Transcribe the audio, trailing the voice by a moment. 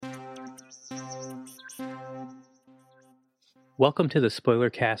Welcome to the spoiler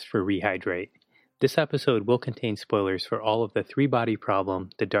cast for Rehydrate. This episode will contain spoilers for all of the Three Body Problem,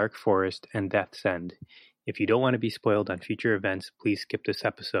 The Dark Forest, and Death's End. If you don't want to be spoiled on future events, please skip this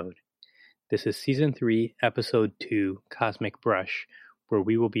episode. This is Season 3, Episode 2, Cosmic Brush, where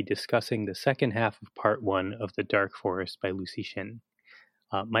we will be discussing the second half of Part 1 of The Dark Forest by Lucy Shin.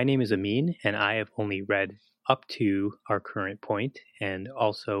 My name is Amin, and I have only read up to our current point, and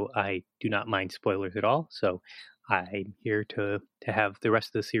also I do not mind spoilers at all, so I'm here to have the rest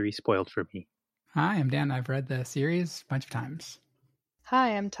of the series spoiled for me. Hi, I'm Dan. I've read the series a bunch of times.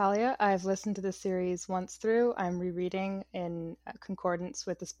 Hi, I'm Talia. I've listened to the series once through. I'm rereading in concordance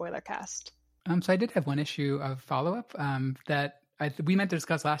with the spoiler cast. So I did have one issue of follow-up that we meant to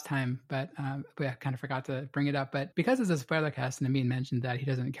discuss last time, but I kind of forgot to bring it up. But because it's a spoiler cast, and Amin mentioned that he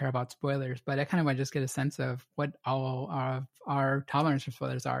doesn't care about spoilers, but I kind of want to just get a sense of what all of our tolerance for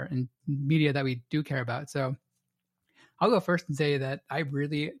spoilers are in media that we do care about. So I'll go first and say that I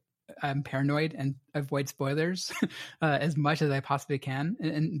really am paranoid and avoid spoilers as much as I possibly can.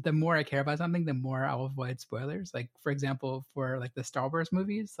 And the more I care about something, the more I'll avoid spoilers. Like, for example, for like the Star Wars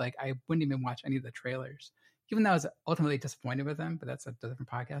movies, like I wouldn't even watch any of the trailers, even though I was ultimately disappointed with them, but that's a different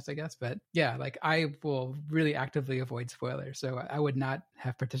podcast, I guess. But yeah, like I will really actively avoid spoilers. So I would not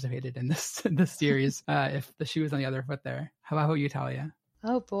have participated in this series if the shoe was on the other foot there. How about you, Talia?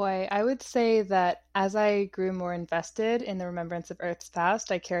 Oh boy, I would say that as I grew more invested in the Remembrance of Earth's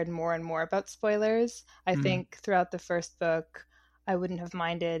Past, I cared more and more about spoilers. I think throughout the first book, I wouldn't have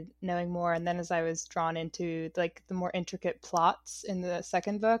minded knowing more. And then as I was drawn into like the more intricate plots in the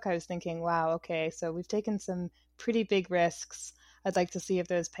second book, I was thinking, wow, okay, so we've taken some pretty big risks. I'd like to see if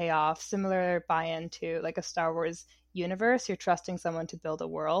those pay off. Similar buy-in to like a Star Wars universe. You're trusting someone to build a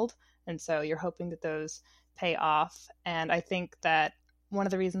world. And so you're hoping that those pay off. And I think that one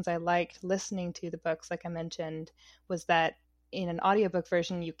of the reasons I liked listening to the books, like I mentioned, was that in an audiobook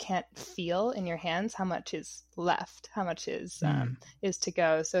version, you can't feel in your hands how much is left, how much is to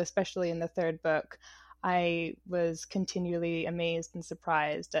go. So especially in the third book, I was continually amazed and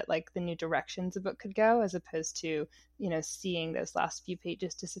surprised at like the new directions a book could go, as opposed to, seeing those last few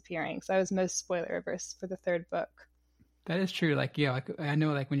pages disappearing. So I was most spoiler averse for the third book. That is true. Like, yeah, like I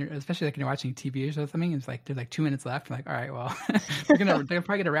know, like when you're, especially like when you're watching TV or something, it's like there's like 2 minutes left. I'm like, all right, well, they're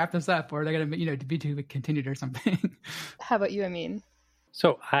probably gonna wrap this up, or they're gonna, be to be continued or something. How about you, Amin?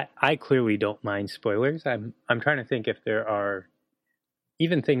 So I clearly don't mind spoilers. I'm trying to think if there are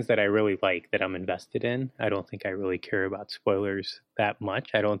even things that I really like that I'm invested in. I don't think I really care about spoilers that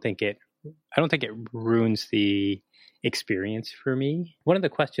much. I don't think it ruins the experience for me. One of the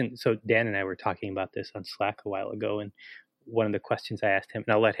questions, so Dan and I were talking about this on Slack a while ago, and one of the questions I asked him,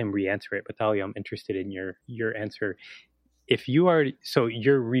 and I'll let him re-answer it, but Thalia, I'm interested in your answer. If you are, so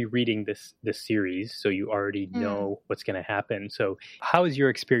you're rereading this series, so you already know what's going to happen. So how is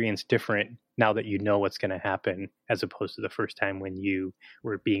your experience different now that you know what's going to happen as opposed to the first time when you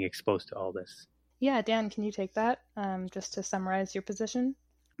were being exposed to all this? Yeah, Dan, can you take that just to summarize your position?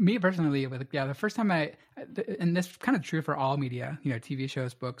 Me personally, the first time and this is kind of true for all media, TV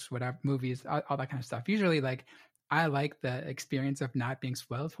shows, books, whatever, movies, all that kind of stuff. Usually, like, I like the experience of not being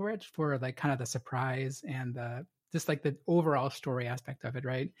spoiled for it, for like kind of the surprise and just like the overall story aspect of it,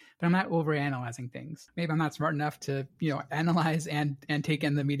 right? But I'm not overanalyzing things. Maybe I'm not smart enough to, analyze and take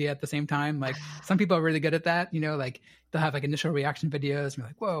in the media at the same time. Like some people are really good at that, like they'll have like initial reaction videos and be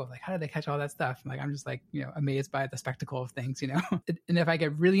like, whoa, like how did they catch all that stuff? And like, I'm just like, amazed by the spectacle of things, And if I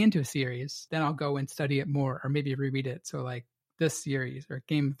get really into a series, then I'll go and study it more or maybe reread it. So like this series or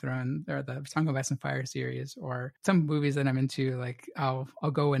Game of Thrones or the Song of Ice and Fire series or some movies that I'm into, like I'll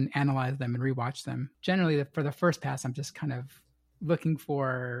go and analyze them and rewatch them. Generally, for the first pass, I'm just kind of looking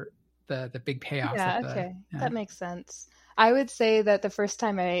for the big payoffs. Yeah, okay. That makes sense. I would say that the first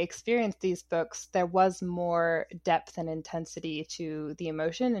time I experienced these books, there was more depth and intensity to the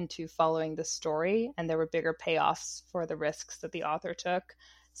emotion and to following the story, and there were bigger payoffs for the risks that the author took.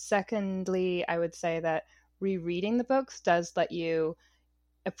 Secondly, I would say that rereading the books does let you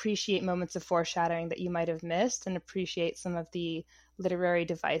appreciate moments of foreshadowing that you might have missed and appreciate some of the literary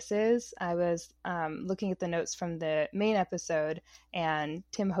devices. I was looking at the notes from the main episode and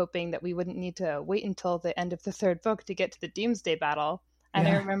Tim hoping that we wouldn't need to wait until the end of the third book to get to the Doomsday Battle. And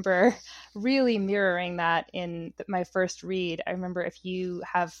I remember really mirroring that in my first read. I remember if you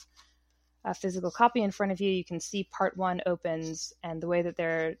have a physical copy in front of you, you can see part 1 opens, and the way that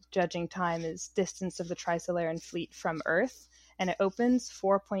they're judging time is distance of the Trisolarian fleet from Earth, and it opens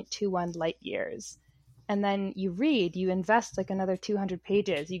 4.21 light years. And then you read, you invest like another 200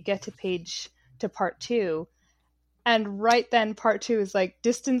 pages, you get to part 2, And right then, part 2 is like,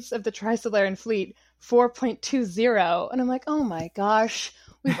 distance of the Trisolarian fleet, 4.20. And I'm like, oh my gosh,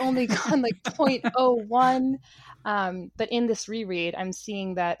 we've only gone like 0.01. But in this reread, I'm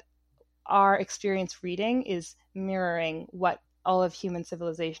seeing that our experience reading is mirroring what all of human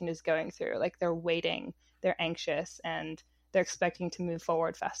civilization is going through. Like, they're waiting, they're anxious, and they're expecting to move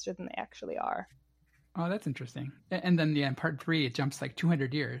forward faster than they actually are. Oh, that's interesting. And then in part 3, it jumps like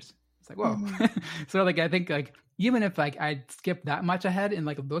 200 years. It's like, whoa. Mm-hmm. So like, I think like, even if like I'd skipped that much ahead and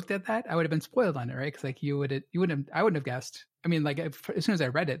like looked at that, I would have been spoiled on it, right? Because like I wouldn't have guessed. I mean, like as soon as I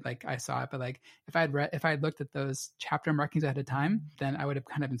read it, like I saw it, but like if I had looked at those chapter markings ahead of time, then I would have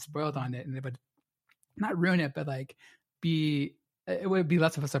kind of been spoiled on it, and it would not ruin it, but like it would be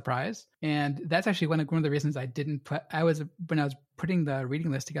less of a surprise. And that's actually one of the reasons I didn't put, when I was putting the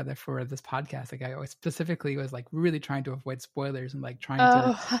reading list together for this podcast, like I specifically was like really trying to avoid spoilers and like trying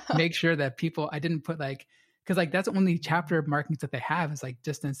to make sure that I didn't put like, because like that's the only chapter markings that they have is like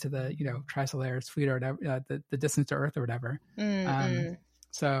distance to the, Trisolaris fleet or whatever, the distance to Earth or whatever. Mm-hmm.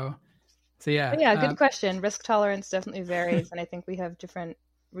 So yeah. But yeah, good question. Risk tolerance definitely varies, and I think we have different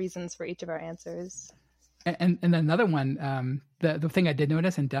reasons for each of our answers. And another one, the thing I did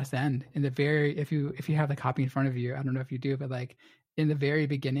notice in Death's End, in the very, if you have the copy in front of you, I don't know if you do, but like in the very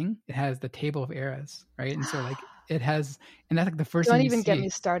beginning, it has the table of eras, right? And so like it has, and that's like the first. Don't even get me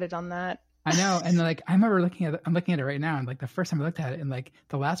started on that. I know, and like I remember I'm looking at it right now, and like the first time I looked at it, and like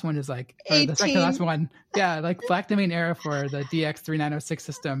the last one is like the second last one, yeah, like Black Domain era for the DX3906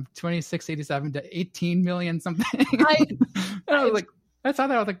 system, 2687 to 18 million something. I was like, I saw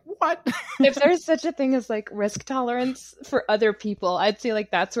that, I was like, what? If there's such a thing as like risk tolerance for other people, I'd say like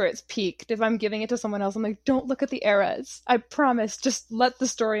that's where it's peaked. If I'm giving it to someone else, I'm like, don't look at the eras. I promise, just let the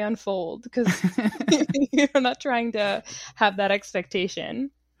story unfold, because you're not trying to have that expectation.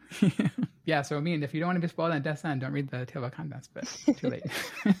 Yeah, so I mean, if you don't want to be spoiled on Death's End, don't read the table of contents, but too late.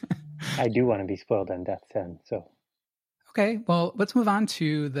 I do want to be spoiled on Death's End, so. Okay, well, let's move on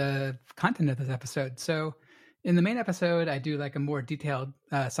to the content of this episode. So in the main episode, I do like a more detailed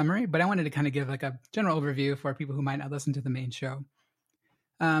summary, but I wanted to kind of give like a general overview for people who might not listen to the main show.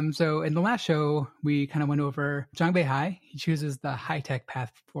 So in the last show, we kind of went over Zhang Beihai. He chooses the high-tech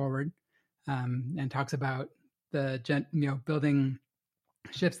path forward and talks about building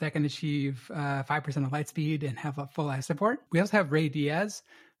ships that can achieve 5% of light speed and have a full life support. We also have Ray Diaz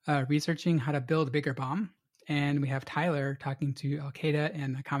researching how to build a bigger bomb. And we have Tyler talking to Al-Qaeda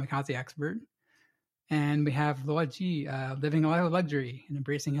and a kamikaze expert. And we have Luo Ji living a life of luxury and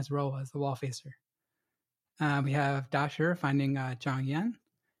embracing his role as the wall facer. We have Da Shi finding Zhang Yan.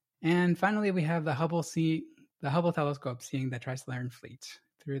 And finally, we have the Hubble telescope seeing the Trisolarian fleet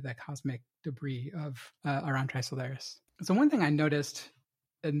through the cosmic debris of around Trisolaris. So one thing I noticed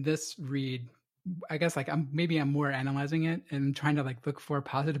in this read, I guess like I'm more analyzing it and trying to like look for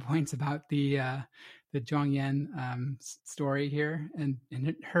positive points about the Zhang Yan story here, and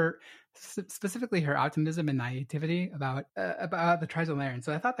her specifically her optimism and naivety about the Trisolarian.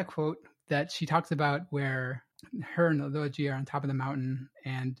 So I thought the quote that she talks about where her and Luo Ji are on top of the mountain,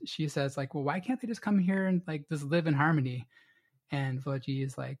 and she says like, well, why can't they just come here and like just live in harmony? And Luo Ji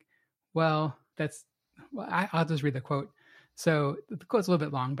is like, well, I'll just read the quote. So the quote's a little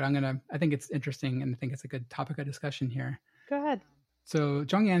bit long, but I think it's interesting, and I think it's a good topic of discussion here. Go ahead. So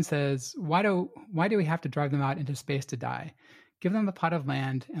Zhang Yan says, why do we have to drive them out into space to die? Give them a plot of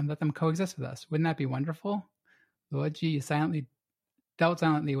land and let them coexist with us. Wouldn't that be wonderful? Luo Ji dealt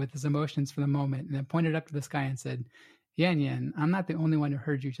silently with his emotions for the moment, and then pointed up to the sky and said, Yan, I'm not the only one who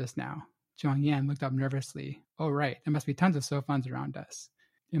heard you just now. Zhang Yan looked up nervously. Oh, right. There must be tons of Sophons around us.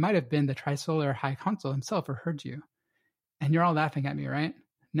 It might have been the Trisolar High Council himself who heard you. And you're all laughing at me, right?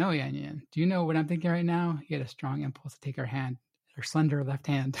 No, Yan. Do you know what I'm thinking right now? He had a strong impulse to take her slender left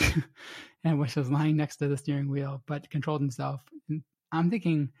hand, and which was lying next to the steering wheel, but controlled himself. And I'm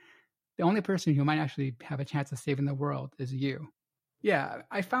thinking the only person who might actually have a chance of saving the world is you. Yeah,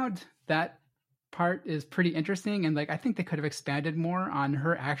 I found that part is pretty interesting, and like I think they could have expanded more on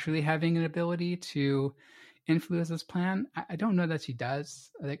her actually having an ability to influence this plan. I don't know that she does.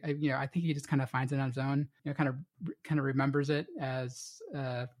 I think he just kind of finds it on his own. Kind of remembers it as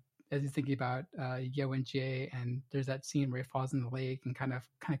he's thinking about Yo and Jay, and there's that scene where he falls in the lake and kind of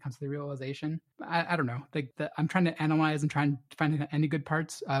comes to the realization. I don't know. Like I'm trying to analyze and trying to find any good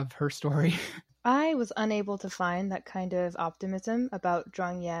parts of her story. I was unable to find that kind of optimism about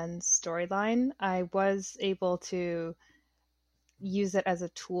Zhang Yan's storyline. I was able to use it as a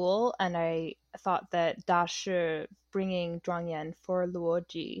tool, and I thought that Da Shi bringing Zhang Yan for Luo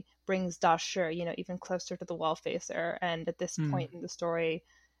Ji brings Da Shi, even closer to the wall facer. And at this point in the story,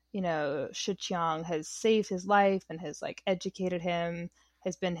 Shiqiang has saved his life and has like educated him,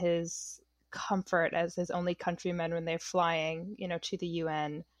 has been his comfort as his only countryman when they're flying, to the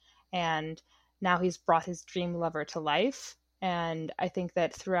UN. And now he's brought his dream lover to life. And I think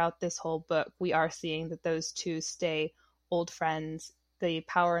that throughout this whole book, we are seeing that those two stay old friends. The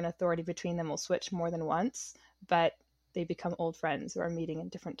power and authority between them will switch more than once, but they become old friends who are meeting in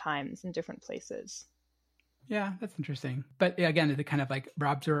different times in different places. Yeah, that's interesting. But yeah, again, it kind of like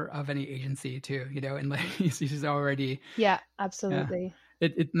robs her of any agency too, and like she's already. Yeah, absolutely.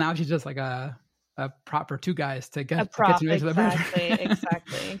 Now she's just like a prop for two guys to get to know each other.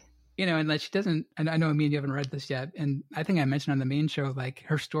 Exactly. And like she doesn't, and I know, you haven't read this yet, and I think I mentioned on the main show, like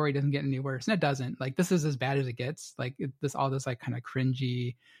her story doesn't get any worse, and it doesn't. Like this is as bad as it gets. Like all this like kind of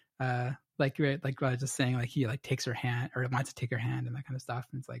cringy, like what I was just saying, like he like takes her hand or wants to take her hand and that kind of stuff,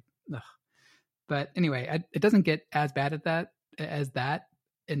 and it's like, ugh. But anyway, it doesn't get as bad as that,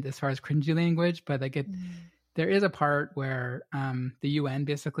 and as far as cringy language, but like there is a part where the UN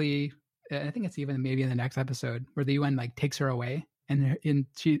basically, I think it's even maybe in the next episode, where the UN like takes her away. And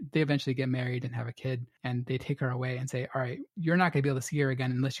they eventually get married and have a kid, and they take her away and say, all right, you're not going to be able to see her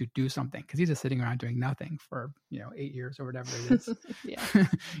again unless you do something. Because he's just sitting around doing nothing for, 8 years or whatever it is. Yeah.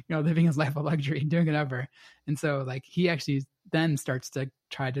 Living his life of luxury and doing whatever. And so like he actually then starts to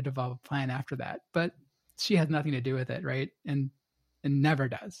try to develop a plan after that. But she has nothing to do with it, right? And never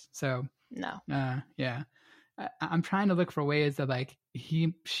does. So no. Yeah. I'm trying to look for ways that like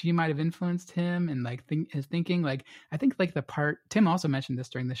she might have influenced him and like his thinking. Like I think like the part Tim also mentioned this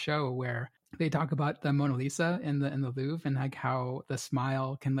during the show where they talk about the Mona Lisa in the Louvre and like how the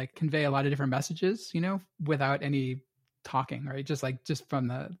smile can like convey a lot of different messages, without any talking, right? Just from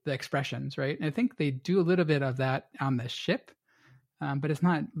the expressions, right? And I think they do a little bit of that on the ship, but it's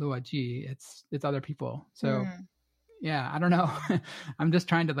not Luo Ji, it's other people. So yeah, I don't know. I'm just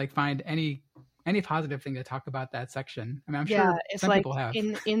trying to like find any positive thing to talk about that section. I mean, I'm sure some like people have.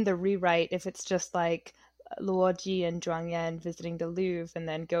 In the rewrite, if it's just like Luo Ji and Zhuang Yan visiting the Louvre and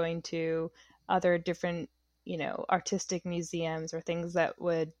then going to other different, artistic museums or things that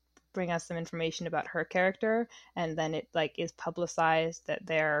would bring us some information about her character, and then it like is publicized that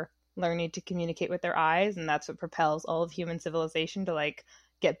they're learning to communicate with their eyes, and that's what propels all of human civilization to like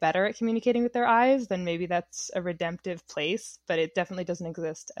get better at communicating with their eyes, then maybe that's a redemptive place, but it definitely doesn't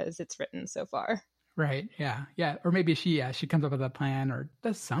exist as it's written so far. Right. Yeah. Yeah. Or maybe she comes up with a plan or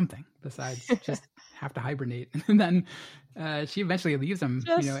does something besides just have to hibernate. And then she eventually leaves them.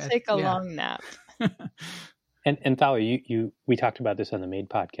 Just take a long nap. And Thalia, we talked about this on the Made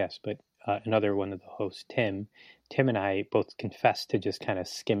podcast, but another one of the hosts, Tim and I both confessed to just kind of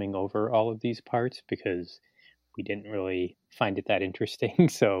skimming over all of these parts because we didn't really find it that interesting.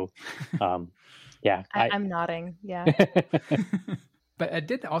 So, yeah. I'm nodding. Yeah.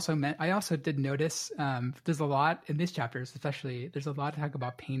 But I also did notice there's a lot in these chapters, especially there's a lot to talk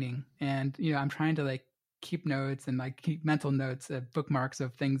about painting. And, I'm trying to like keep notes and like keep mental notes, bookmarks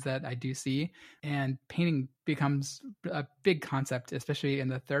of things that I do see. And painting becomes a big concept, especially in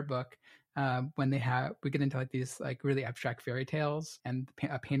the third book. When we get into like these like really abstract fairy tales, and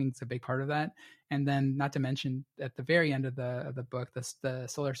painting's a big part of that. And then, not to mention, at the very end of the book, the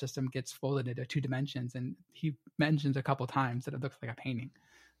solar system gets folded into 2 dimensions, and he mentions a couple times that it looks like a painting.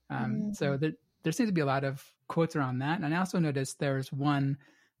 So there seems to be a lot of quotes around that. And I also noticed there's one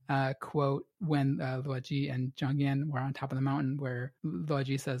quote when Luo Ji and Zhuang Yan were on top of the mountain, where Luo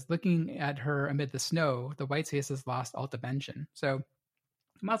Ji says, "Looking at her amid the snow, the white face has lost all dimension." So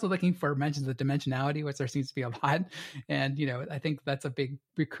I'm also looking for mentions of dimensionality, which there seems to be a lot. And, I think that's a big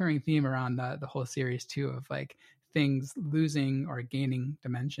recurring theme around the whole series too, of like things losing or gaining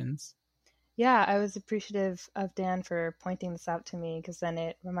dimensions. Yeah, I was appreciative of Dan for pointing this out to me, because then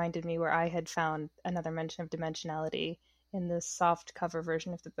it reminded me where I had found another mention of dimensionality in the soft cover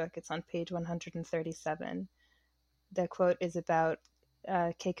version of the book. It's on page 137. The quote is about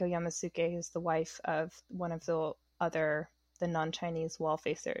Keiko Yamasuke, who's the wife of one of the non-Chinese wall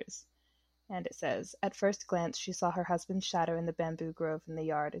facers. And it says, "At first glance, she saw her husband's shadow in the bamboo grove in the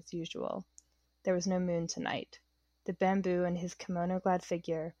yard as usual. There was no moon tonight. The bamboo and his kimono-clad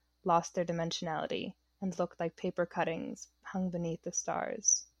figure lost their dimensionality and looked like paper cuttings hung beneath the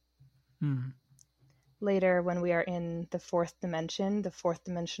stars." Later, when we are in the 4th dimension, the 4th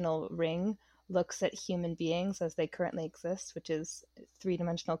dimensional ring looks at human beings as they currently exist, which is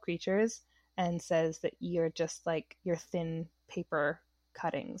 3-dimensional creatures, and says that you're just like your thin paper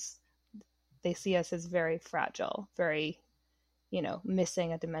cuttings. They see us as very fragile, very,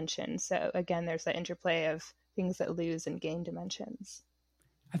 missing a dimension. So again, there's that interplay of things that lose and gain dimensions.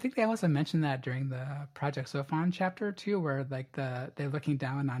 I think they also mentioned that during the Project Sophon chapter too, where like they're looking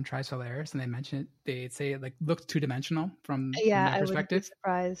down on Trisolaris, and they say it like looks two dimensional from Yeah, their I wouldn't be perspective.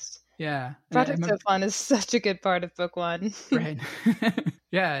 surprised. Yeah, I Project remember, Sophon is such a good part of book one. right.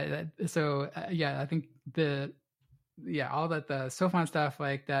 Yeah, so yeah, I think all that the Sophon stuff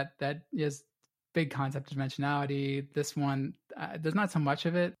like that is big concept of dimensionality. This one, there's not so much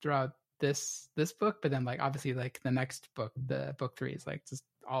of it throughout this book, but then like obviously like the next book, the book 3 is like just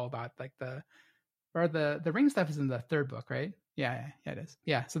all about like the ring stuff is in the third book, right? Yeah, it is.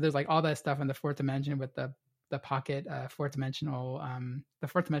 Yeah, so there's like all that stuff in the fourth dimension with the pocket, fourth dimensional, the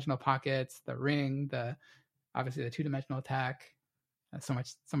fourth dimensional pockets, the ring, the obviously the 2-dimensional attack. So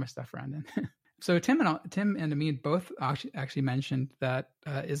much stuff around it. So Tim and Amin both actually mentioned that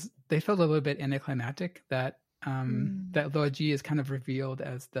they felt a little bit anticlimactic that that Luo Ji is kind of revealed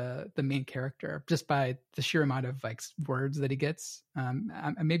as the main character just by the sheer amount of like words that he gets.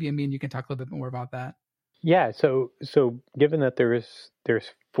 Maybe Amin, you can talk a little bit more about that. Yeah, so given that there's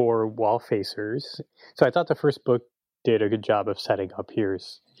 4 wall facers, so I thought the first book did a good job of setting up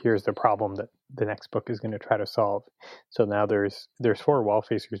here's the problem that the next book is going to try to solve. So now there's 4 wall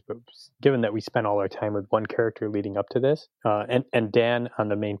facers, but given that we spent all our time with one character leading up to this, and Dan on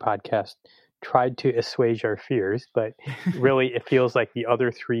the main podcast tried to assuage our fears, but really it feels like the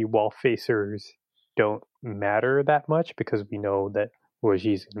other 3 wall facers don't matter that much because we know that Luo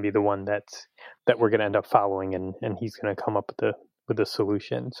Ji is going to be the one that we're going to end up following, and he's going to come up with a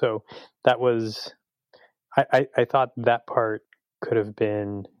solution. So that was, I thought that part could have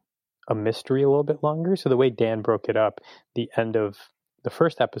been a mystery a little bit longer. So the way Dan broke it up, the end of the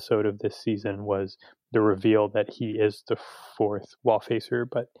first episode of this season was the reveal that he is the 4th wall facer,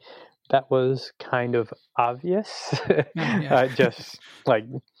 but that was kind of obvious. Yeah. Just like,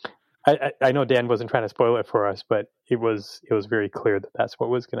 I know Dan wasn't trying to spoil it for us, but it was very clear that that's what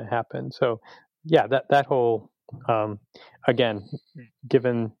was going to happen. So yeah, that whole, again,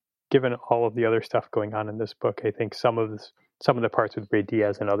 given all of the other stuff going on in this book, I think some of the parts with Ray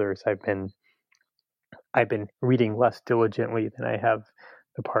Diaz and others I've been reading less diligently than I have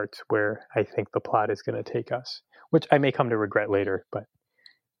the parts where I think the plot is going to take us, which I may come to regret later, but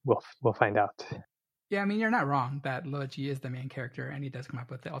we'll find out. Yeah, I mean, you're not wrong that Luo Ji is the main character, and he does come up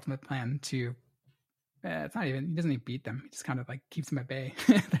with the ultimate plan to. It's not even. He doesn't even beat them. He just kind of like keeps them at bay.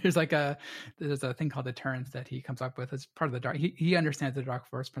 there's a thing called deterrence that he comes up with as part of the dark. He understands the dark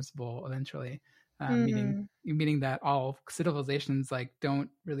force principle eventually, meaning that all civilizations like don't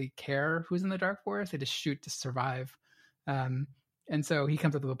really care who's in the dark forest. They just shoot to survive. And so he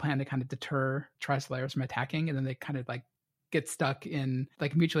comes up with a plan to kind of deter Trisolaris from attacking, and then they kind of like get stuck in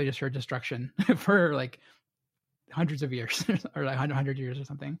like mutually assured destruction for like hundreds of years or like 100 years or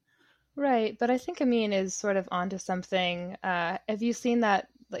something. Right, but I think Amin is sort of onto something. Have you seen that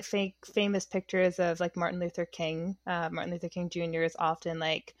like famous pictures of like Martin Luther King? Martin Luther King Jr. is often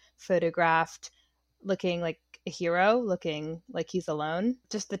like photographed looking like a hero, looking like he's alone.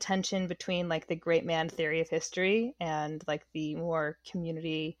 Just the tension between like the great man theory of history and like the more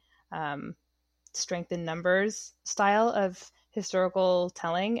community strength in numbers style of historical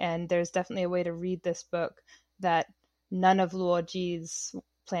telling. And there's definitely a way to read this book that none of Luo Ji's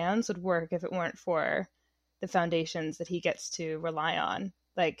plans would work if it weren't for the foundations that he gets to rely on,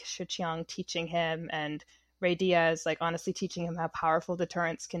 like Shiqiang teaching him and Ray Diaz like honestly teaching him how powerful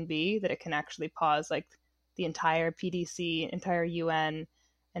deterrence can be, that it can actually pause like the entire PDC, entire UN,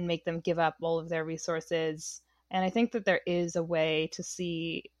 and make them give up all of their resources. And I think that there is a way to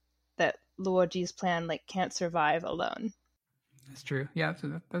see that Luo Ji's plan like can't survive alone. That's true. Yeah,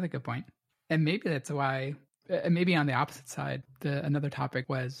 that's a good point. And maybe that's why, maybe on the opposite side, another topic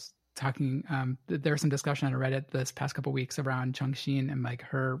was talking, there was some discussion on Reddit this past couple of weeks around Chengxin and like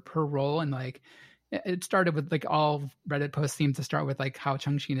her role, and like it started with like all Reddit posts seem to start with like how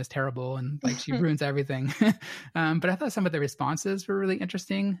Chengxin is terrible and like she ruins everything. But I thought some of the responses were really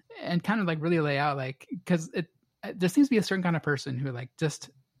interesting and kind of like really lay out like, because there seems to be a certain kind of person who like just,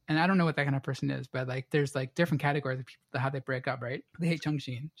 and I don't know what that kind of person is, but like there's like different categories of people, how they break up, right? They hate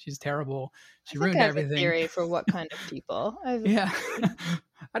Chengxin. She's terrible. She ruined everything. I have a theory for what kind of people. Yeah.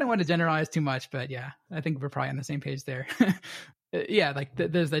 I don't want to generalize too much, but yeah, I think we're probably on the same page there. Yeah, like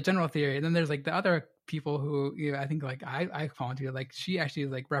there's that general theory, and then there's like the other people who, you know, I think like I fall into, like she actually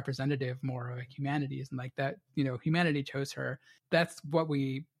is like representative more of like humanities, and like that, you know, humanity chose her. That's what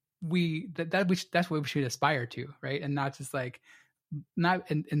that's what we should aspire to, right? And not just like, not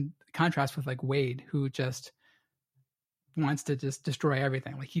in contrast with like Wade, who just wants to just destroy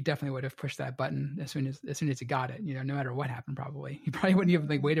everything. Like, he definitely would have pushed that button as soon as he got it, no matter what happened. Probably he probably wouldn't even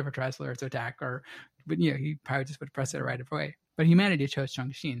like waited for Tressler to attack, but he probably just would press it right away. But humanity chose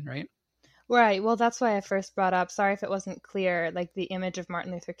Changxin, right? Right. Well, that's why I first brought up, sorry if it wasn't clear, like the image of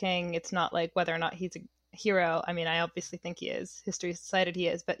Martin Luther King, it's not like whether or not he's a hero. I mean, I obviously think he is. History decided he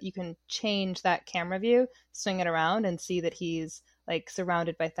is, but you can change that camera view, swing it around, and see that he's like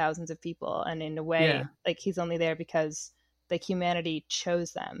surrounded by thousands of people. And in a way, like he's only there because like humanity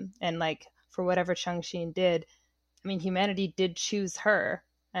chose them. And like for whatever Changxin did, I mean, humanity did choose her.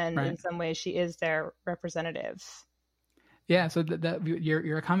 And in some ways, she is their representative. Yeah, so that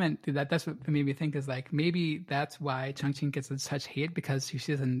your comment that's what made me think is like maybe that's why Changqing gets such hate, because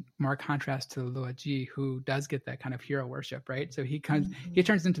she's in more contrast to Luo Ji, who does get that kind of hero worship, right? So he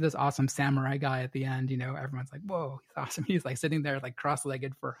turns into this awesome samurai guy at the end. Everyone's like, "Whoa, he's awesome!" He's like sitting there like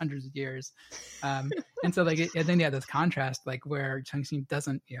cross-legged for hundreds of years, and so like and then you have this contrast like where Changqing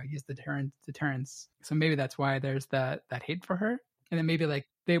doesn't use deterrence. So maybe that's why there's that hate for her, and then maybe like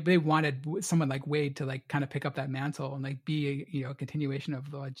they wanted someone like Wade to like kind of pick up that mantle and like be a continuation of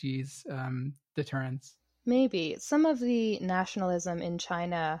Luo Ji's deterrence. Maybe some of the nationalism in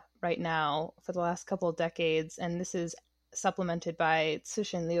China right now for the last couple of decades, and this is supplemented by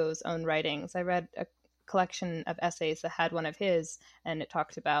Cixin Liu's own writings. I read a collection of essays that had one of his, and it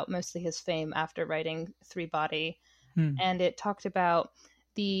talked about mostly his fame after writing Three Body, and it talked about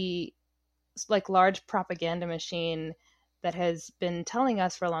the like large propaganda machine that has been telling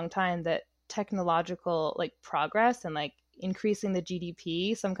us for a long time that technological like progress and like increasing the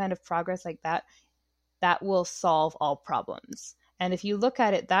GDP, some kind of progress like that will solve all problems. And if you look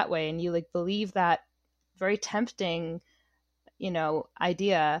at it that way and you like believe that very tempting,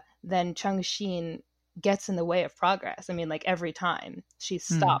 idea, then Changxin gets in the way of progress. I mean, like every time she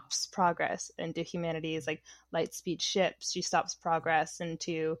stops progress into humanity's like light speed ships, she stops progress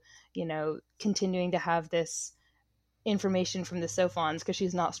into, continuing to have this information from the Sophons because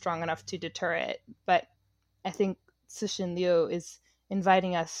she's not strong enough to deter it. But I think Cixin Liu is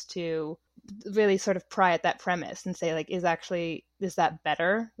inviting us to really sort of pry at that premise and say, like, is that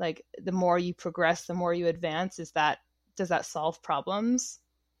better? Like, the more you progress, the more you advance, does that solve problems?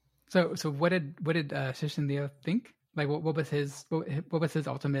 So what did Cixin Liu think? Like, what was his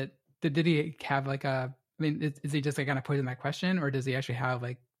ultimate? Did he have like is he just like kind of posing that question, or does he actually have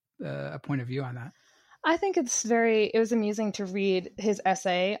like a point of view on that? I think it was amusing to read his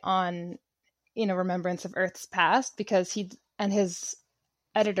essay on, Remembrance of Earth's Past, because he and his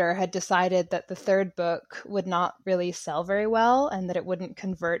editor had decided that the third book would not really sell very well and that it wouldn't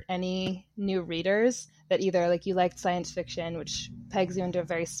convert any new readers, that either like you liked science fiction, which pegs you into a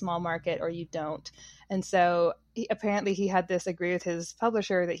very small market, or you don't. And so apparently he had this agree with his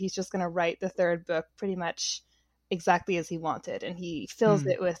publisher that he's just going to write the third book pretty much exactly as he wanted, and he fills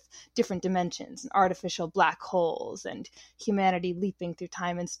it with different dimensions and artificial black holes and humanity leaping through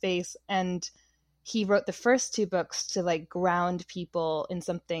time and space. And he wrote the first two books to like ground people in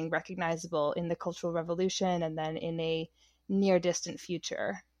something recognizable in the Cultural Revolution, and then in a near distant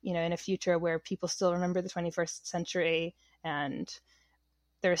future, in a future where people still remember the 21st century and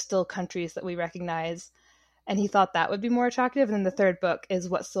there are still countries that we recognize. And he thought that would be more attractive. And then the third book is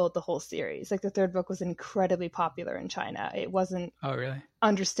what sold the whole series. Like, the third book was incredibly popular in China. It wasn't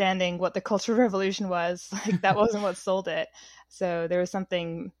understanding what the Cultural Revolution was. Like, that wasn't what sold it. So there was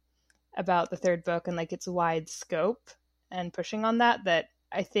something about the third book and like its wide scope and pushing on that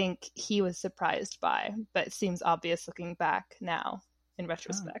I think he was surprised by, but it seems obvious looking back now in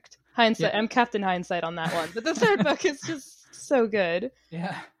retrospect. Hindsight. Yeah. I'm Captain Hindsight on that one. But the third book is just so good.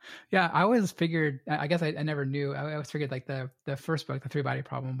 Yeah. I always figured, I guess I never knew. I always figured like the first book, The Three Body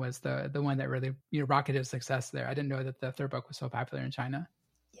Problem, was the one that really rocketed success there. I didn't know that the third book was so popular in China.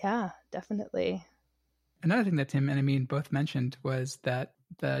 Yeah, definitely. Another thing that Tim and Amin both mentioned was that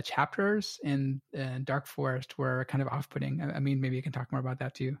the chapters in Dark Forest were kind of off-putting. I mean, maybe you can talk more about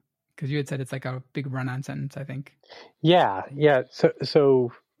that too, because you had said it's like a big run-on sentence, I think. Yeah.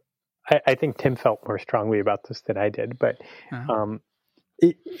 So I think Tim felt more strongly about this than I did, but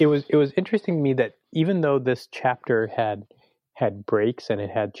it was interesting to me that even though this chapter had breaks and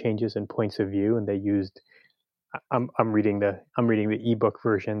it had changes in points of view, and they used, I'm reading the ebook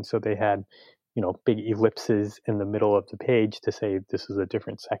version, so they had big ellipses in the middle of the page to say this is a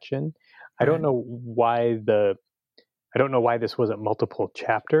different section. I don't know why this wasn't multiple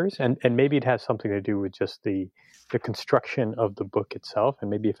chapters, and maybe it has something to do with just the construction of the book itself, and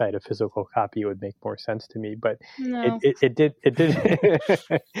maybe if I had a physical copy it would make more sense to me. But no. it did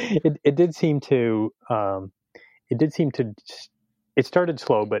it did seem to it started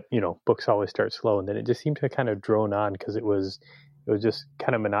slow, but books always start slow, and then it just seemed to kind of drone on because it was just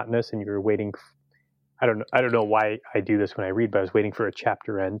kind of monotonous, and you were waiting. I don't know why I do this when I read, but I was waiting for a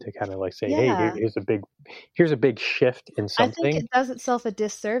chapter end to kind of like say, Yeah. hey, here's a big shift in something. I think it does itself a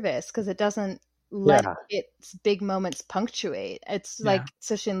disservice because it doesn't let its big moments punctuate. It's like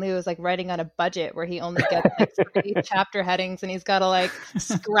Cixin Liu is like writing on a budget where he only gets like 3 chapter headings and he's got to like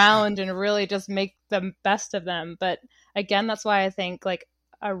scrounge and really just make the best of them. But again, that's why I think like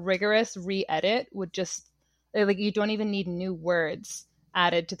a rigorous re-edit would just like, you don't even need new words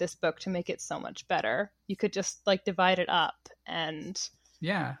added to this book to make it so much better. You could just like divide it up and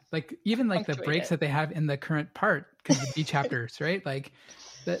like even like the breaks that they have in the current part could be chapters, right? Like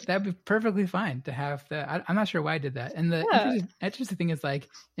that'd be perfectly fine to have I'm not sure why I did that. And the interesting thing is like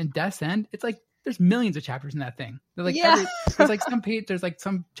in Death's End, it's like there's millions of chapters in that thing. They're like there's like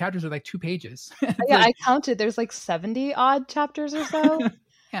some chapters are like 2 pages. I counted. There's like 70 odd chapters or so.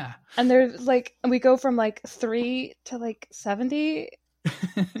 Yeah. And there's like we go from like 3 to like 70.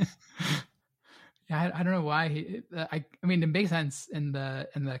 Yeah, I don't know why I mean, it makes sense in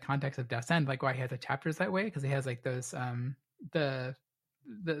the context of Death's End, like why he has the chapters that way, because he has like those the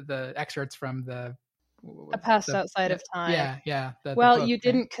excerpts from A Past Outside of Time. Yeah. Well, you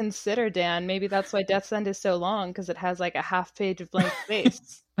didn't consider, Dan. Maybe that's why Death's End is so long, because it has like a half page of blank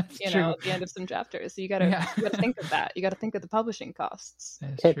space. At the end of some chapters. So you gotta think of that. You gotta think of the publishing costs.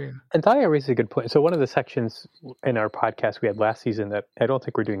 That's true. And Thalia raises a good point. So one of the sections in our podcast we had last season that I don't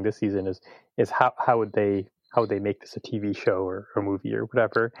think we're doing this season is how would they make this a TV show or movie or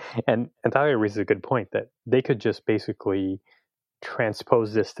whatever. And Thalia raises a good point that they could just basically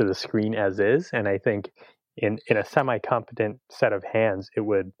transpose this to the screen as is. And I think in a semi-competent set of hands it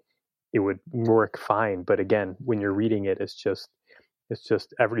would work fine. But again, when you're reading it, it's just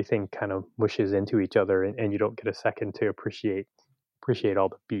everything kind of mushes into each other, and you don't get a second to appreciate all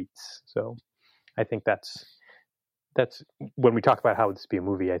the beats. So I think that's when we talk about how would this be a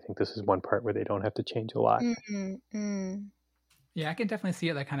movie, I think this is one part where they don't have to change a lot. Mm-hmm. Yeah, I can definitely see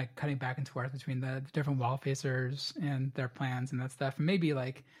it like kind of cutting back and forth between the different wall facers and their plans and that stuff. And maybe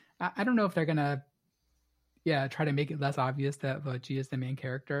like I don't know if they're gonna try to make it less obvious that Luoji is the main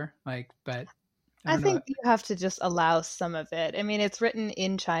character. Like, but I think you have to just allow some of it. I mean, it's written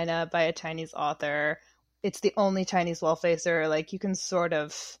in China by a Chinese author. It's the only Chinese wall facer. Like, you can sort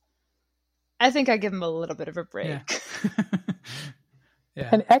of. I think I give him a little bit of a break. Yeah.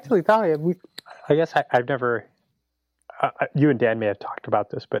 And actually, Thalia, I guess I've never. You and Dan may have talked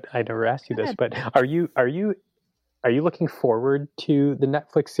about this, but I never asked you this. But are you looking forward to the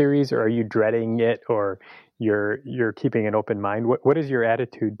Netflix series, or are you dreading it, or you're keeping an open mind? What is your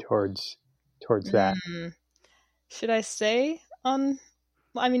attitude towards that? Should I say on?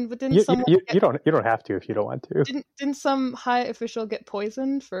 I mean, didn't you don't have to if you don't want to. Didn't some high official get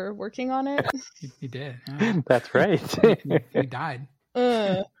poisoned for working on it? He did. Yeah. That's right. He died.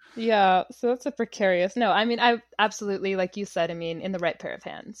 Yeah, so that's a precarious. No, I mean, I absolutely, like you said, I mean, in the right pair of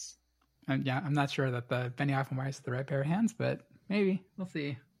hands. I'm not sure that the Benny Weiss is the right pair of hands, but maybe we'll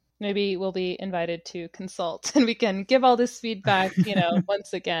see. Maybe we'll be invited to consult and we can give all this feedback,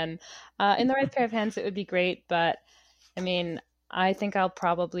 once again. In the right pair of hands, it would be great. But I mean, I think I'll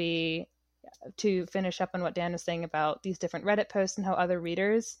probably, to finish up on what Dan was saying about these different Reddit posts and how other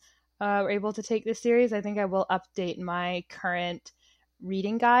readers were able to take this series, I think I will update my current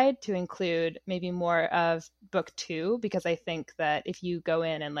reading guide to include maybe more of book 2, because I think that if you go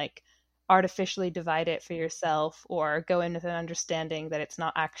in and like artificially divide it for yourself, or go in with an understanding that it's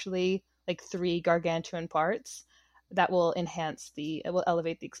not actually like 3 gargantuan parts, that will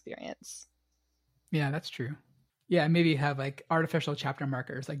elevate the experience. Yeah, that's true. Yeah, maybe have like artificial chapter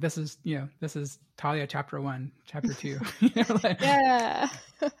markers. Like this is Thalia chapter 1, chapter 2. Yeah.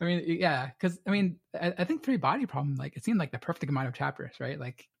 I mean, yeah, because I mean, I think 3 Body Problem, like it seemed like the perfect amount of chapters, right?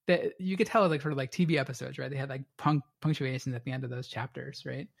 Like you could tell, like sort of like TV episodes, right? They had like punctuations at the end of those chapters,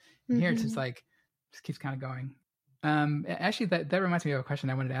 right? And here it's just like just keeps kind of going. Actually, that reminds me of a question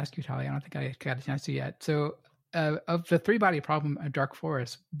I wanted to ask you, Thalia. I don't think I got a chance to yet. So, of the 3 Body Problem and Dark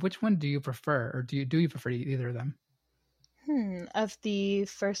Forest, which one do you prefer, or do you prefer either of them? Of the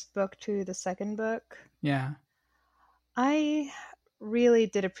first book to the second book? Yeah. I really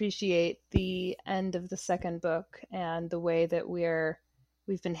did appreciate the end of the second book and the way that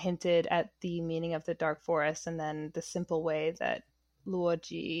we've been hinted at the meaning of the Dark Forest, and then the simple way that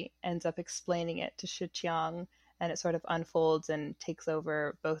Luoji ends up explaining it to Shiqiang, and it sort of unfolds and takes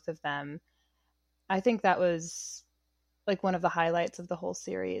over both of them. I think that was like one of the highlights of the whole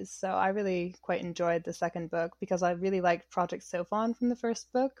series. So I really quite enjoyed the second book, because I really liked Project Sophon from the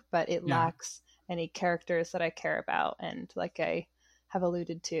first book, but it lacks any characters that I care about and like a have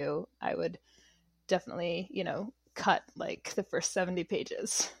alluded to, I would definitely, cut like the first 70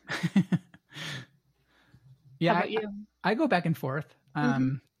 pages. Yeah, How about you? I go back and forth.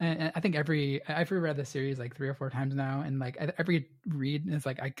 Mm-hmm. And I think I've reread the series like 3 or 4 times now, and like every read is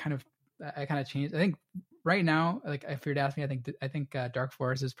like I kind of changed. I think right now, like if you were to ask me, I think Dark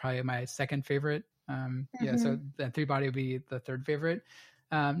Forest is probably my second favorite. Yeah, so the Three Body would be the third favorite.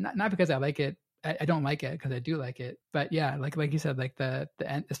 Not because I like it. I don't like it because I do like it. But yeah, like you said, like the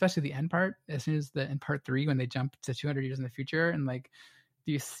end, especially the end part. As soon as in part 3, when they jump to 200 years in the future, and like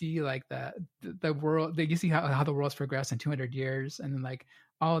you see like the world, you see how the world's progressed in 200 years, and then like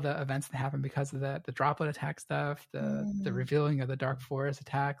all the events that happen because of the droplet attack stuff, the revealing of the Dark Forest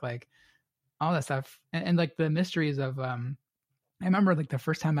attack, like all that stuff, and like the mysteries of I remember like the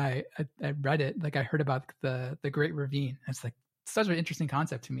first time I read it, like I heard about the Great Ravine. It's like such an interesting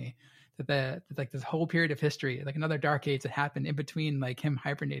concept to me, that like this whole period of history, like another dark age that happened in between like him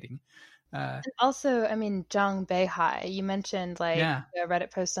hibernating. Also, I mean, Zhang Beihai, you mentioned like the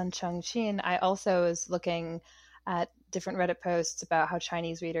Reddit post on Chongqing. I also was looking at different Reddit posts about how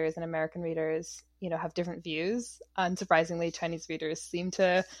Chinese readers and American readers, have different views. Unsurprisingly, Chinese readers seem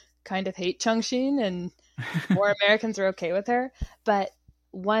to kind of hate Chongqing, and more Americans are okay with her. But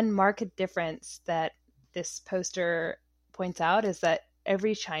one marked difference that this poster points out is that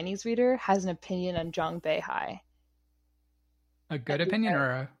every Chinese reader has an opinion on Zhang Beihai. A good opinion or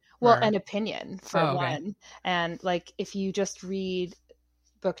a... Well, an opinion for one. And like, if you just read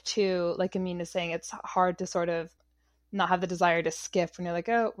book 2, like Amin is saying, it's hard to sort of not have the desire to skip when you're like,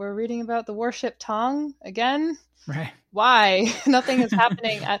 oh, we're reading about the warship Tong again? Right. Why? Nothing is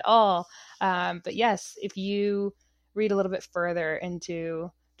happening at all. But yes, if you read a little bit further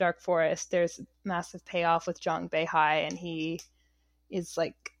into Dark Forest, there's massive payoff with Zhang Beihai, and he is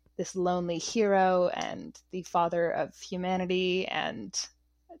like this lonely hero and the father of humanity and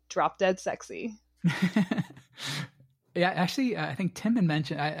drop dead sexy. Yeah, actually, I think Tim had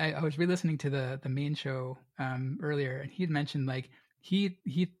mentioned. I was re-listening to the main show earlier, and he'd mentioned like he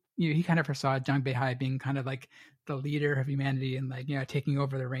kind of foresaw Zhang Beihai being kind of like the leader of humanity and like taking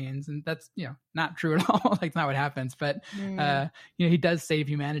over the reins, and that's not true at all. Like, not what happens, but he does save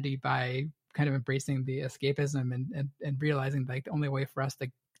humanity by kind of embracing the escapism and realizing like the only way for us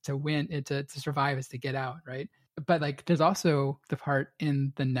to win, to survive, is to get out, right? But like, there's also the part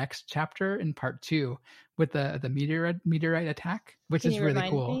in the next chapter, in part 2, with the meteorite attack, which is really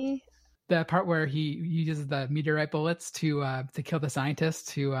cool. Me? The part where he uses the meteorite bullets to kill the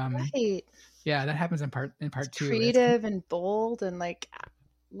scientists. Right. Yeah, that happens in part 2. Creative and bold, and like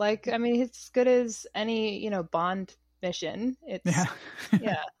I mean, it's as good as any Bond mission. It's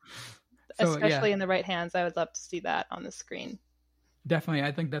yeah. So, especially in the right hands. I would love to see that on the screen. Definitely.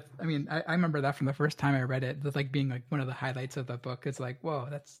 I think I remember that from the first time I read it. That's like being like one of the highlights of the book. It's like, whoa,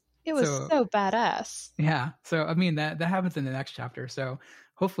 it was so badass. Yeah. So, I mean, that happens in the next chapter. So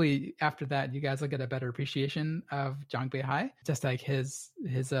hopefully after that, you guys will get a better appreciation of Zhang Beihai, just like his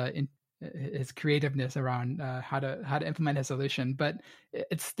creativeness around how to implement his solution. But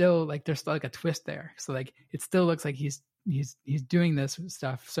it's still like, there's still like a twist there. So like, it still looks like he's doing this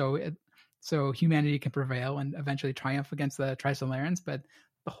stuff so humanity can prevail and eventually triumph against the Trisolarans. But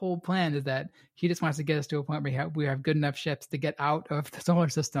the whole plan is that he just wants to get us to a point where we have good enough ships to get out of the solar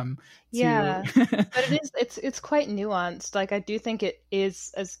system. Yeah, but it's quite nuanced. Like, I do think it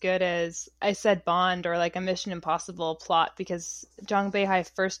is as good as I said Bond or like a Mission Impossible plot, because Zhang Beihai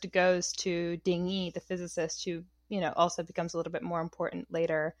first goes to Ding Yi, the physicist, who also becomes a little bit more important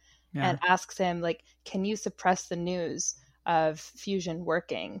later, and asks him like, can you suppress the news of fusion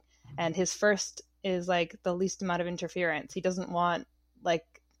working? And his first is like the least amount of interference. He doesn't want like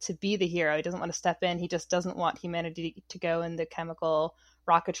to be the hero. He doesn't want to step in. He just doesn't want humanity to go in the chemical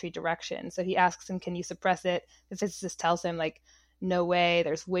rocketry direction. So he asks him, can you suppress it? The physicist tells him like, no way,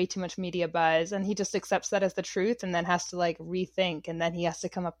 there's way too much media buzz. And he just accepts that as the truth and then has to like rethink. And then he has to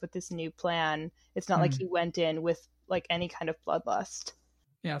come up with this new plan. It's not like he went in with like any kind of bloodlust.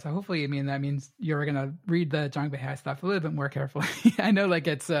 Yeah, so hopefully, I mean, that means you're going to read the Zhang Beihai stuff a little bit more carefully. I know, like,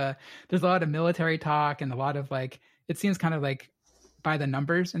 it's there's a lot of military talk and a lot of, like, it seems kind of like by the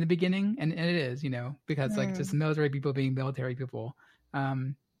numbers in the beginning, and it is, because, like, just military people being military people.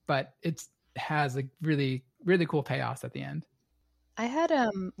 But it has, like, really, really cool payoffs at the end. I had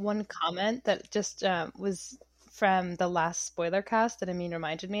one comment that just was from the last spoiler cast that Amin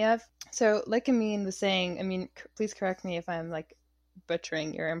reminded me of. So, like Amin was saying, Amin, please correct me if I'm, like,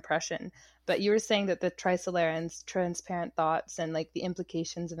 butchering your impression, but you were saying that the Trisolarans' transparent thoughts and like the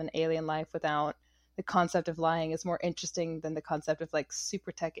implications of an alien life without the concept of lying is more interesting than the concept of like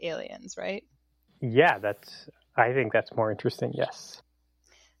super tech aliens, right? Yeah, I think that's more interesting, yes.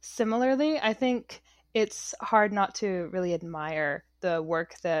 Similarly, I think it's hard not to really admire the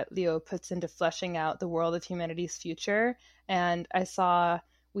work that Leo puts into fleshing out the world of humanity's future. And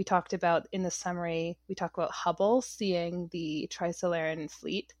we talked about in the summary, we talk about Hubble seeing the Trisolaren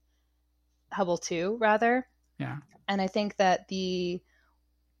fleet, Hubble 2, rather. Yeah. And I think that the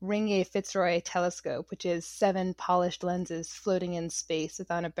Ringier Fitzroy telescope, which is 7 polished lenses floating in space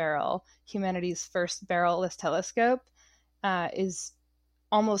without a barrel, humanity's first barrelless telescope, is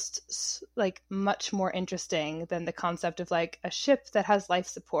almost like much more interesting than the concept of like a ship that has life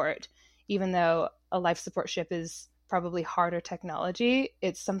support. Even though a life support ship is probably harder technology,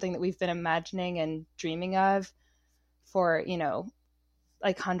 it's something that we've been imagining and dreaming of for,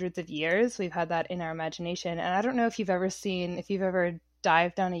 like hundreds of years. We've had that in our imagination. And I don't know if you've ever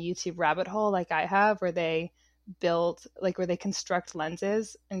dived down a YouTube rabbit hole like I have, where they construct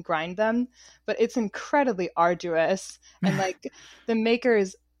lenses and grind them, but it's incredibly arduous. And like the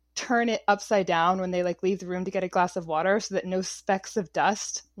makers turn it upside down when they like leave the room to get a glass of water so that no specks of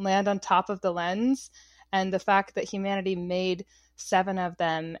dust land on top of the lens. And the fact that humanity made 7 of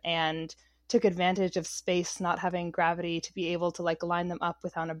them and took advantage of space not having gravity to be able to like line them up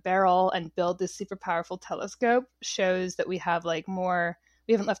without a barrel and build this super powerful telescope shows that we haven't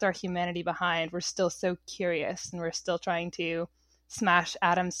left our humanity behind. We're still so curious, and we're still trying to smash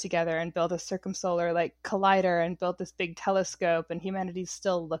atoms together and build a circumsolar like collider and build this big telescope, and humanity's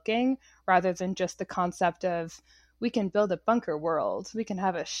still looking, rather than just the concept of we can build a bunker world, we can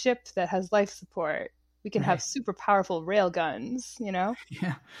have a ship that has life support, we can have super powerful rail guns, Yeah.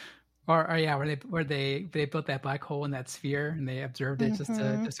 Or yeah, where they built that black hole in that sphere and they observed it just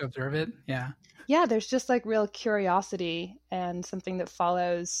to observe it. Yeah. Yeah, there's just like real curiosity and something that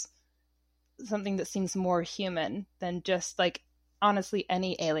follows, something that seems more human than just like, honestly,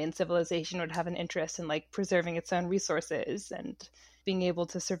 any alien civilization would have an interest in like preserving its own resources and being able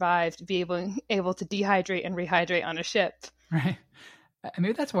to survive, to be able to dehydrate and rehydrate on a ship. Right.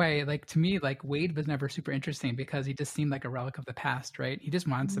 Maybe that's why, like, to me, like, Wade was never super interesting, because he just seemed like a relic of the past, right? He just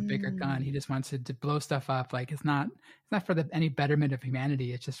wants a bigger gun. He just wants to blow stuff up. Like, it's not for any betterment of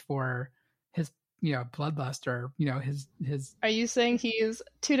humanity. It's just for his, bloodlust, or, his. Are you saying he's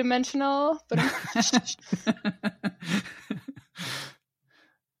 2-dimensional?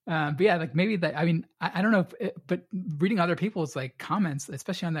 But yeah, like maybe that. I mean, I don't know, but reading other people's like comments,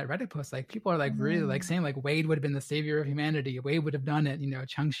 especially on that Reddit post, like people are like really like saying like Wade would have been the savior of humanity. Wade would have done it.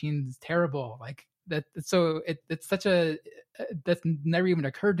 Changxin's terrible. Like that. So it's such that's never even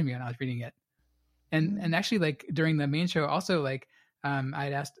occurred to me when I was reading it. And actually, like during the main show, also like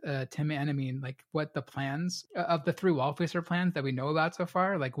I'd asked Tim and Amin like what the plans of the 3 Wallfacer plans that we know about so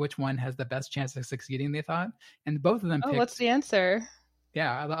far, like which one has the best chance of succeeding, they thought, and both of them picked. What's the answer?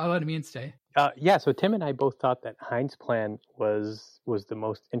 Yeah, I'll let Amin stay. So Tim and I both thought that Heinz' plan was the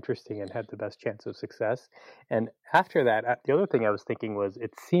most interesting and had the best chance of success. And after that, the other thing I was thinking was,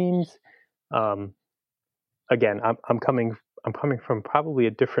 it seems, again, I'm coming from probably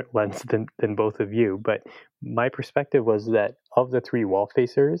a different lens than both of you, but my perspective was that of the 3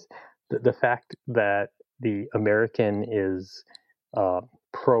 Wallfacers, the fact that the American is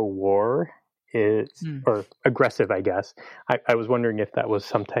pro-war or aggressive, I guess. I was wondering if that was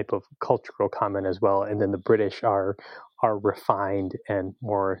some type of cultural comment as well, and then the British are refined and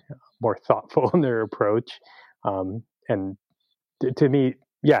more thoughtful in their approach. And to me,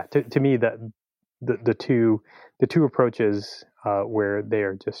 that the two approaches where they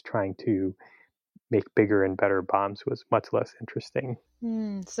are just trying to make bigger and better bombs was much less interesting.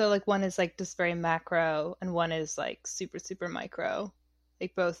 So like one is like just very macro, and one is like super super micro.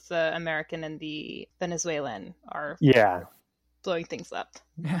 Like both the American and the Venezuelan are blowing things up.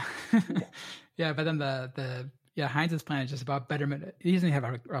 Yeah. Yeah, but then the Heinz's plan is just about betterment. He doesn't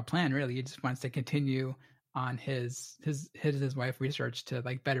have a plan really. He just wants to continue on his wife research to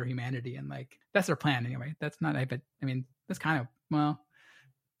like better humanity, and like that's their plan anyway. That's not, but I mean that's kind of, well,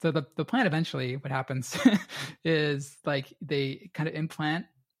 so the plan eventually, what happens is like they kind of implant,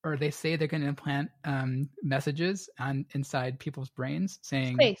 or they say they're going to implant messages inside people's brains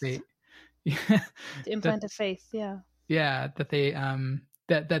saying faith. Implant of faith, that they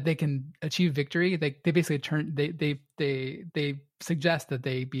that they can achieve victory. They basically they suggest that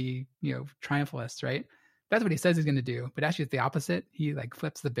they be triumphalists, right? That's what he says he's going to do, but actually it's the opposite. He like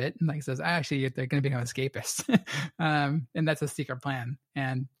flips the bit and like says, actually they're going to become escapists, and that's a secret plan.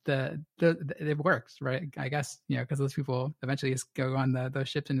 And it works, right? I guess because those people eventually just go on those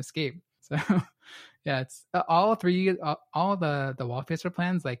ships and escape. So yeah, it's all the Wallfacer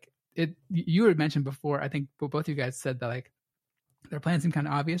plans. Like you had mentioned before, I think both of you guys said that like their plans seem kind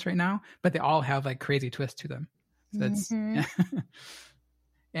of obvious right now, but they all have like crazy twists to them. So it's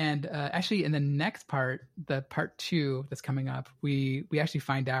and actually in the next part, the part 2 that's coming up, we actually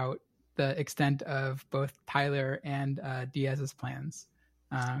find out the extent of both Tyler and Diaz's plans.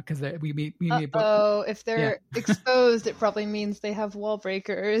 Because we meet both. If they're exposed, it probably means they have wall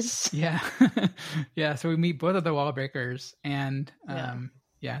breakers. Yeah. Yeah. So we meet both of the wall breakers, and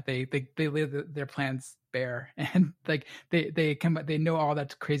they lay their plans bare, and like they know all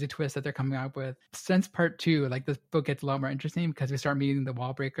that crazy twist that they're coming up with. Since part 2, like this book gets a lot more interesting because we start meeting the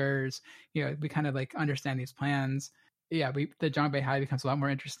wall breakers. You know, we kind of like understand these plans. Yeah, the Zhang Beihai becomes a lot more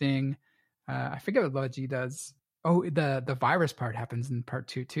interesting. I forget what Luo Ji does. Oh, the virus part happens in part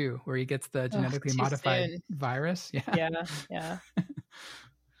 2 too, where he gets the genetically modified virus. Yeah.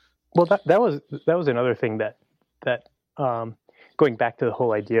 Well, that was another thing that going back to the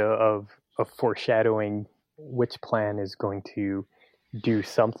whole idea of foreshadowing which plan is going to do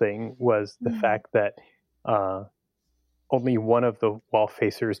something was the fact that only one of the wall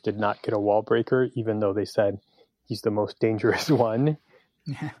facers did not get a wall breaker, even though they said he's the most dangerous one.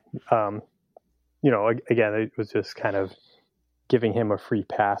 You know, again, it was just kind of giving him a free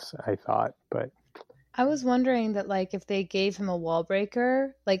pass, I thought. But I was wondering that, like, if they gave him a wall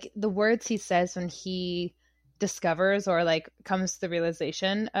breaker, like the words he says when he discovers or like comes to the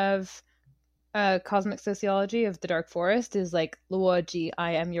realization of cosmic sociology of the Dark Forest is like, Luo Ji,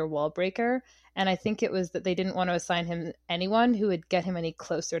 I am your wall breaker. And I think it was that they didn't want to assign him anyone who would get him any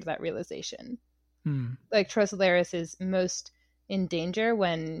closer to that realization. Like Trosolaris is most in danger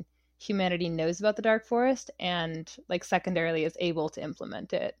when humanity knows about the Dark Forest and like secondarily is able to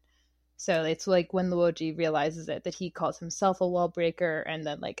implement it. So it's like when Luo Ji realizes it, that he calls himself a wall breaker and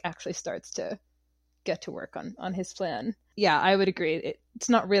then like actually starts to get to work on his plan. Yeah, I would agree. It's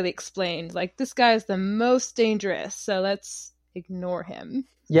not really explained. Like, this guy is the most dangerous, so let's ignore him.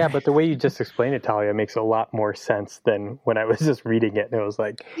 Yeah, but the way you just explained it, Talia, makes a lot more sense than when I was just reading it. And it was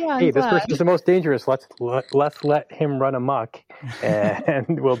like, hey, this person's the most dangerous. Let's let him run amok,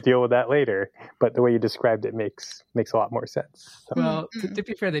 and we'll deal with that later. But the way you described it makes a lot more sense. So. Well, to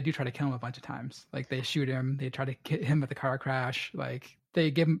be fair, they do try to kill him a bunch of times. Like, they shoot him. They try to hit him with the car crash. Like, they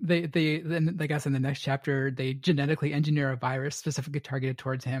give him, then I guess in the next chapter, they genetically engineer a virus specifically targeted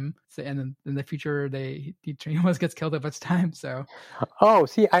towards him. So, and then in the future, he almost gets killed a bunch of times. So,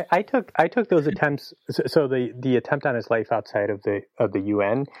 see, I took those attempts. So the attempt on his life outside of the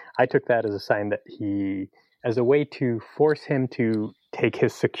UN, I took that as a sign that as a way to force him to take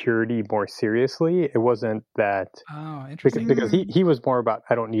his security more seriously. It wasn't that. Oh, interesting. Because he was more about,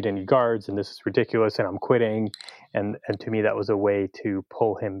 I don't need any guards and this is ridiculous and I'm quitting. And to me, that was a way to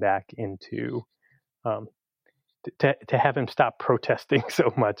pull him back into, to have him stop protesting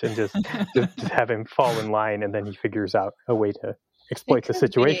so much and just have him fall in line, and then he figures out a way to exploit the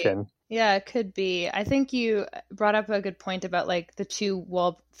situation. Yeah, it could be. I think you brought up a good point about like the two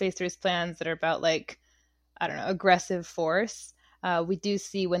wall facers plans that are about like, I don't know, aggressive force. We do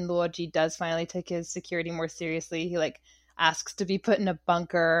see when Luo Ji does finally take his security more seriously, he like asks to be put in a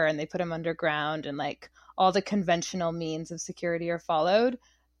bunker and they put him underground, and like all the conventional means of security are followed.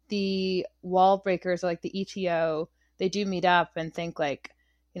 The wall breakers, like the ETO, they do meet up and think like,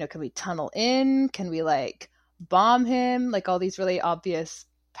 you know, can we tunnel in? Can we like bomb him? Like all these really obvious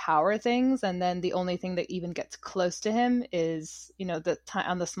power things. And then the only thing that even gets close to him is, you know,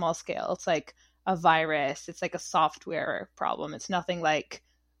 on the small scale. It's like a virus. It's like a software problem. It's nothing like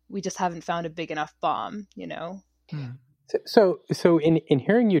we just haven't found a big enough bomb, you know? So in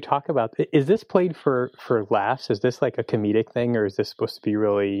hearing you talk about, is this played for laughs? Is this like a comedic thing, or is this supposed to be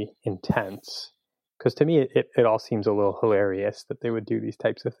really intense? Because to me, it all seems a little hilarious that they would do these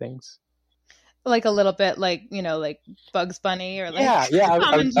types of things. Like a little bit like, you know, like Bugs Bunny or like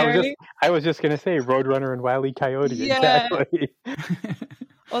I was just going to say Roadrunner and Wile E. Coyote. Yeah. Exactly.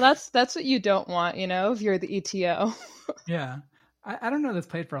 Well, that's what you don't want, you know, if you're the ETO. Yeah. I don't know if this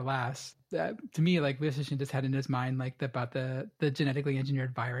played for laughs. To me, like, Liu Cixin just had in his mind, like, about the genetically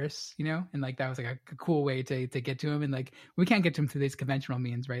engineered virus, you know? And, like, that was, like, a cool way to get to him. And, like, we can't get to him through these conventional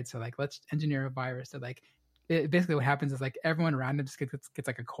means, right? So, like, let's engineer a virus that, like, basically what happens is, like, everyone around him just gets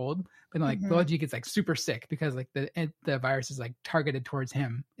like, a cold. But then, like, Luo Ji gets, like, super sick because, like, the virus is, like, targeted towards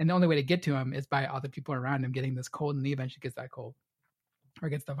him. And the only way to get to him is by all the people around him getting this cold, and he eventually gets that cold. Or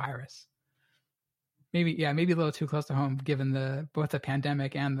gets the virus. Maybe a little too close to home, given both the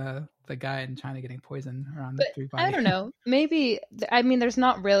pandemic and the guy in China getting poisoned around the 3 body. I don't know. Maybe, I mean, there's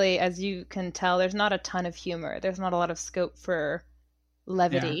not really, as you can tell, there's not a ton of humor. There's not a lot of scope for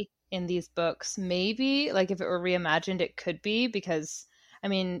levity in these books. Maybe, like, if it were reimagined, it could be, because, I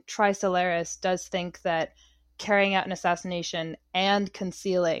mean, Trisolaris does think that carrying out an assassination and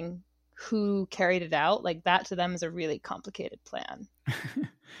concealing who carried it out, like that to them is a really complicated plan.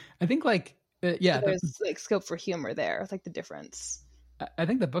 I think like So there's like scope for humor there, like the difference. I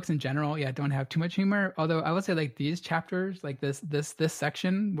think the books in general, don't have too much humor. Although I would say like these chapters, like this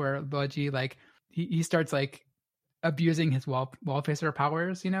section where Luoji like he starts like abusing his wall-facer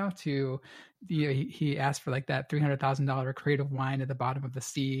powers, to he asked for like that $300,000 crate of wine at the bottom of the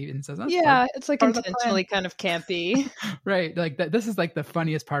sea and says, it's like intentionally kind of campy. Right, like this is like the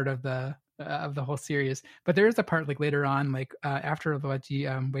funniest part of the whole series. But there is a part like later on, like after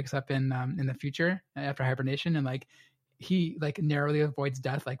Luoji wakes up in the future after hibernation, and like he like narrowly avoids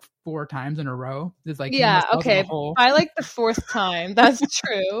death like 4 times in a row. It's like okay, I like the 4th time. That's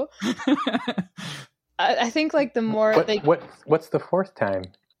true. I think like the more what's the 4th time?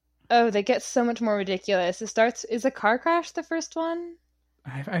 Oh, they get so much more ridiculous. Is a car crash the first one?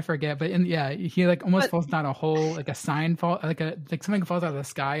 I forget, but he like almost falls down a hole, like a sign fall, like something falls out of the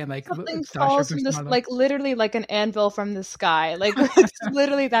sky, and like something falls from this, like literally like an anvil from the sky, like it's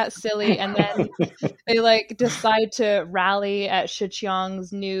literally that silly. And then they like decide to rally at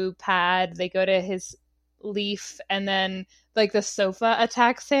Shiqiang's new pad. They go to his leaf, and then like the sofa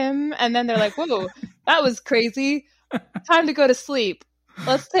attacks him, and then they're like, "Whoa, that was crazy! Time to go to sleep.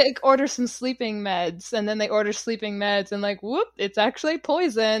 Let's order some sleeping meds." And then they order sleeping meds, and like, whoop, it's actually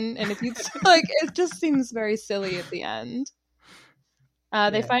poison. And if you like, it just seems very silly at the end.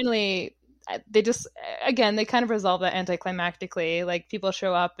 They finally, they just again, they kind of resolve that anticlimactically. Like people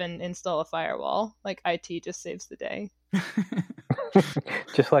show up and install a firewall. Like IT just saves the day.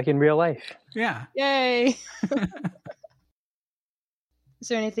 Just like in real life. Yeah. Yay. Is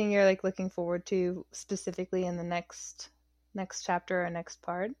there anything you're like looking forward to specifically in the next chapter or next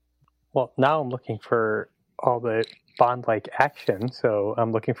part? Well, now I'm looking for all the Bond-like action, so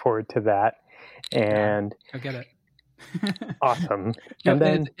I'm looking forward to that. And I'll get it. Awesome. And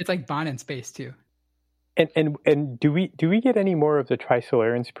then it's like Bond in space too. And do we get any more of the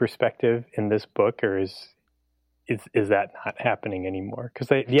Trisolarans' perspective in this book, or is that not happening anymore?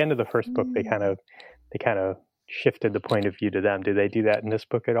 Because at the end of the first book, they kind of shifted the point of view to them. Do they do that in this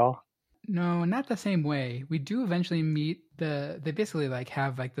book at all? No, not the same way. We do eventually meet they basically like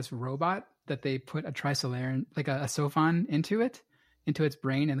have like this robot that they put a Trisolaran, like a Sophon into its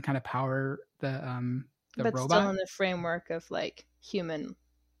brain and kind of power the but robot. Still in the framework of like human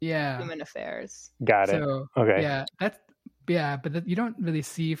affairs. Got it. So, okay. But you don't really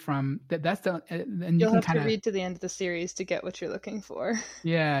see from that. That's the and you'll have to read to the end of the series to get what you're looking for.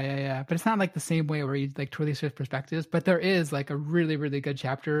 Yeah. But it's not like the same way where you like totally switch perspectives. But there is like a really, really good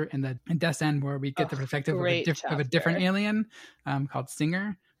chapter in Death's End where we get the perspective of a different alien called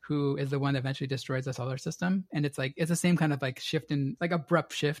Singer, who is the one that eventually destroys the solar system. And it's the same kind of like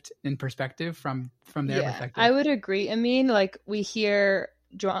abrupt shift in perspective from their perspective. I would agree. I mean, like we hear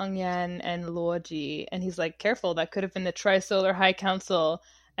Zhuang Yan and Luoji, and he's like, careful, that could have been the Trisolar High Council.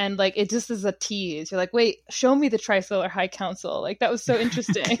 And like it just is a tease. You're like, wait, show me the Trisolar High Council. Like that was so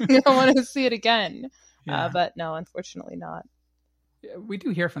interesting. I want to see it again. But no, unfortunately not. We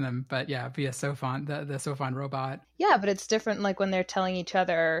do hear from them, but via Sophon, the Sophon robot. Yeah, but it's different like when they're telling each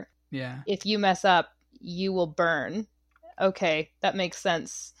other, if you mess up, you will burn. Okay, that makes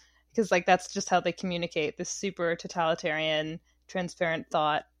sense. Because like that's just how they communicate, this super totalitarian, transparent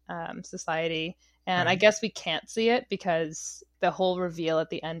thought society. And I guess we can't see it because the whole reveal at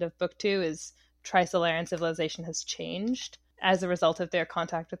the end of book 2 is Trisolaran civilization has changed as a result of their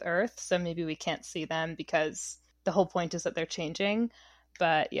contact with Earth. So maybe we can't see them because the whole point is that they're changing.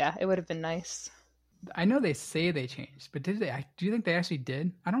 But yeah, it would have been nice. I know they say they changed, but did they? Do you think they actually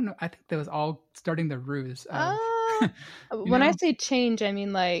did? I don't know. I think that was all starting the ruse. When I say change, I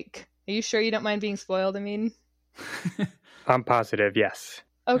mean like, are you sure you don't mind being spoiled? I mean... I'm positive, yes.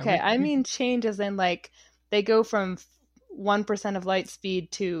 Okay, I mean change as in like they go from 1% of light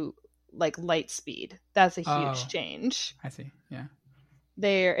speed to like light speed. That's a huge change. I see. Yeah.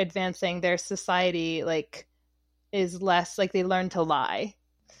 They're advancing, their society like is less like they learn to lie.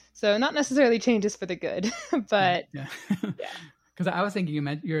 So not necessarily changes for the good, but yeah. Because I was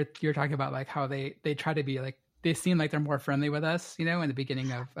thinking you're talking about like how they try to be like, they seem like they're more friendly with us, in the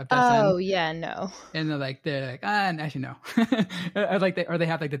beginning of Death's End. Oh yeah, no. And they're like actually no. Or they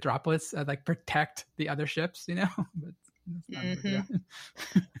have like the droplets like protect the other ships, but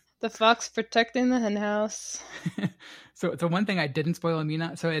the fox protecting the henhouse. So one thing I didn't spoil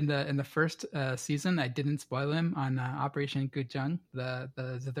Amina. So in the first season, I didn't spoil him on Operation Gujung,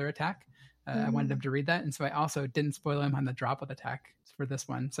 the Zither attack. I wanted him to read that, and so I also didn't spoil him on the droplet attack for this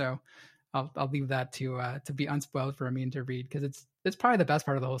one. So I'll leave that to be unspoiled for Amin to read because it's probably the best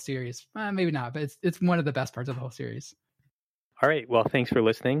part of the whole series. Maybe not, but it's one of the best parts of the whole series. All right. Well, thanks for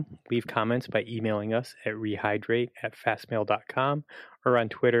listening. Leave comments by emailing us at rehydrate@fastmail.com or on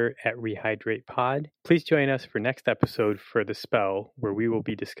Twitter at rehydratepod. Please join us for next episode for The Spell, where we will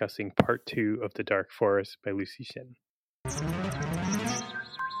be discussing part 2 of The Dark Forest by Lucy Shin.